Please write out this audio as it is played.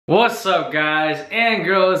What's up, guys and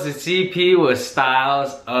girls? It's EP with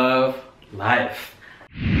Styles of Life.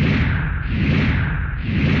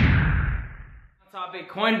 Topic: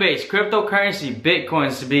 Coinbase, cryptocurrency,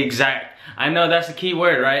 Bitcoins to be exact. I know that's the key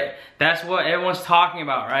word, right? That's what everyone's talking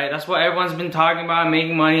about, right? That's what everyone's been talking about and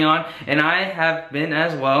making money on, and I have been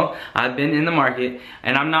as well. I've been in the market,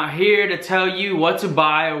 and I'm not here to tell you what to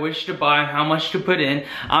buy or which to buy and how much to put in.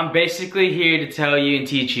 I'm basically here to tell you and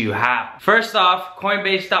teach you how. First off,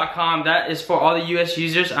 Coinbase.com, that is for all the US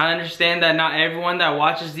users. I understand that not everyone that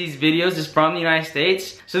watches these videos is from the United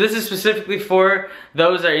States, so this is specifically for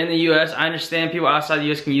those that are in the US. I understand people outside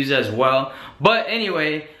the US can use it as well, but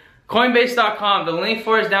anyway, Coinbase.com, the link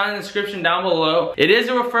for it is down in the description down below. It is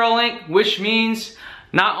a referral link, which means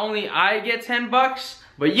not only I get 10 bucks,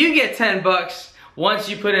 but you get 10 bucks once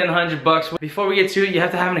you put in 100 bucks. Before we get to it, you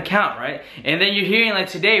have to have an account, right? And then you're hearing like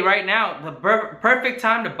today, right now, the perfect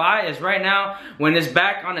time to buy is right now when it's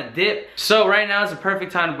back on a dip. So right now is the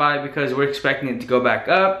perfect time to buy because we're expecting it to go back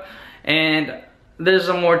up. And there's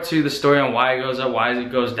more to the story on why it goes up, why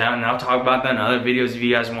it goes down, and I'll talk about that in other videos if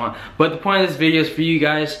you guys want. But the point of this video is for you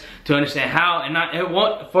guys to understand how, and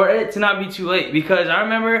for it to not be too late, because I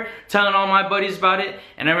remember telling all my buddies about it,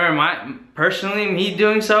 and I remember personally me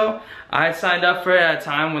doing so. I signed up for it at a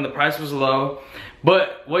time when the price was low.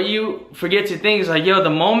 But what you forget to think is like, yo,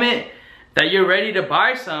 the moment that you're ready to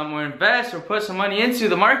buy some or invest or put some money into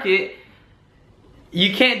the market,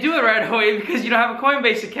 you can't do it right away because you don't have a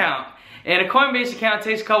Coinbase account. And a Coinbase account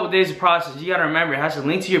takes a couple days to process. You gotta remember, it has to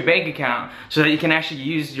link to your bank account so that you can actually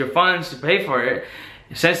use your funds to pay for it,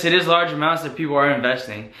 since it is large amounts that people are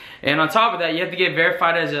investing. And on top of that, you have to get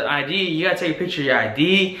verified as an ID. You gotta take a picture of your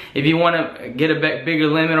ID if you wanna get a bigger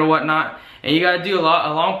limit or whatnot. And you gotta do a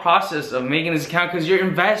long process of making this account because you're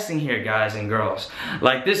investing here, guys and girls.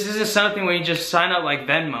 Like, this isn't something where you just sign up like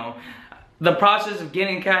Venmo. The process of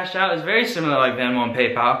getting cash out is very similar like Venmo and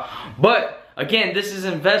PayPal, but again, this is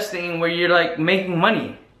investing where you're like making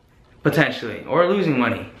money, potentially, or losing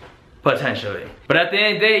money, potentially. But at the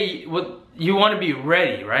end of the day, you want to be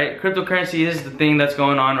ready, right? Cryptocurrency is the thing that's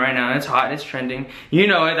going on right now. It's hot, it's trending. You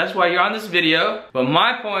know it, that's why you're on this video. But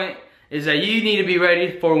my point is that you need to be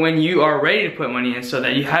ready for when you are ready to put money in so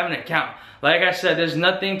that you have an account. Like I said, there's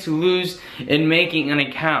nothing to lose in making an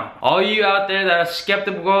account. All you out there that are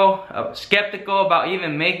skeptical about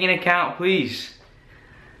even making an account, please.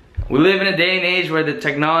 We live in a day and age where the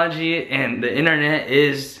technology and the internet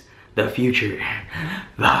is the future.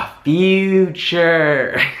 The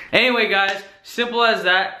future. Anyway, guys, simple as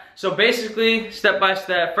that. So basically, step by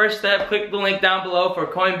step, first step, click the link down below for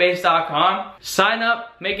Coinbase.com. Sign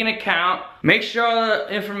up, make an account, make sure all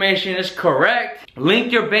the information is correct.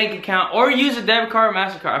 Link your bank account or use a debit card or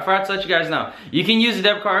MasterCard. I forgot to let you guys know. You can use a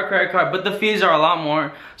debit card or credit card, but the fees are a lot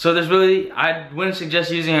more. So I wouldn't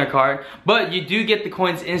suggest using a card, but you do get the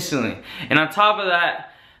coins instantly. And on top of that,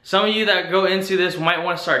 some of you that go into this might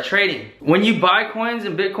want to start trading. When you buy coins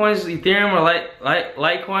in Bitcoins, Ethereum, or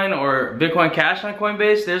Litecoin, or Bitcoin Cash on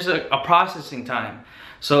Coinbase, there's a processing time.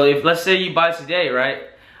 So if, let's say you buy today, right?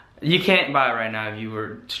 You can't buy right now if you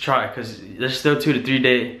were to try, because there's still 2 to 3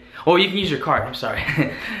 days. Oh, you can use your card, I'm sorry.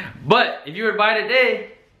 But if you were to buy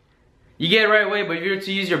today, you get it right away. But if you were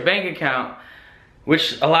to use your bank account,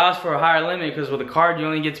 which allows for a higher limit, because with a card you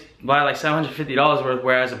only get to buy like $750 worth,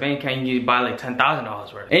 whereas a bank account you can buy like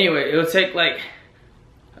 $10,000 worth. Anyway, it'll take like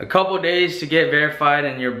a couple days to get verified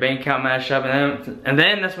and your bank account matched up, and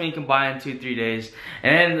then that's when you can buy in 2-3 days.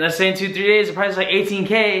 And then let's say in 2-3 days the price is like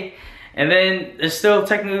 18K, and then it's still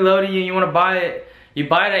technically low to you and you want to buy it. You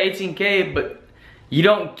buy it at 18K, but you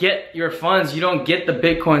don't get your funds, you don't get the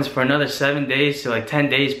Bitcoins for another 7 days to like 10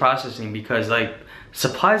 days processing, because like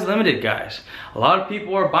supply's limited, guys. A lot of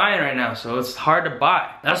people are buying right now, so it's hard to buy.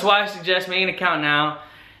 That's why I suggest making an account now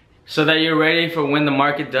so that you're ready for when the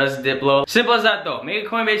market does dip low. Simple as that though. Make a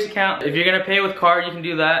Coinbase account. If you're gonna pay with card, you can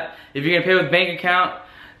do that. If you're gonna pay with bank account,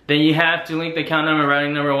 then you have to link the account number,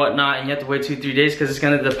 routing number, whatnot, and you have to wait 2-3 days because it's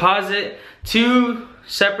gonna deposit 2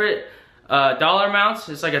 separate dollar amounts.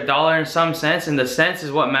 It's like $1 and some cents, and the cents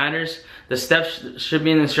is what matters. The steps should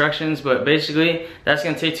be in the instructions, but basically that's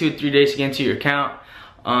gonna take 2 to 3 days to get into your account.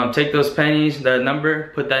 Take those pennies, the number,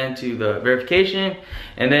 put that into the verification,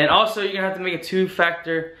 and then also you're gonna have to make a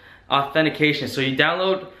 2-factor authentication. So you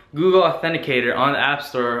download Google Authenticator on the App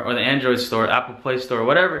Store or the Android Store, Apple Play Store,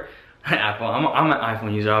 whatever. Apple, I'm an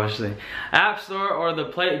iPhone user obviously. App Store or the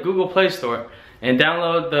Google Play Store. and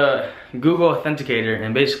download the Google Authenticator,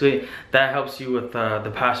 and basically that helps you with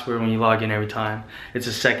the password when you log in every time. It's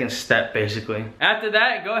a second step basically. After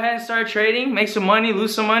that, go ahead and start trading, make some money,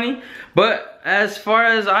 lose some money. But as far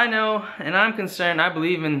as I know and I'm concerned, I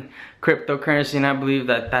believe in cryptocurrency, and I believe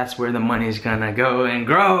that that's where the money's gonna go and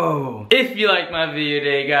grow. If you like my video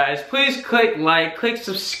today, guys, please click like, click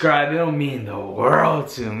subscribe. It'll mean the world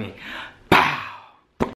to me.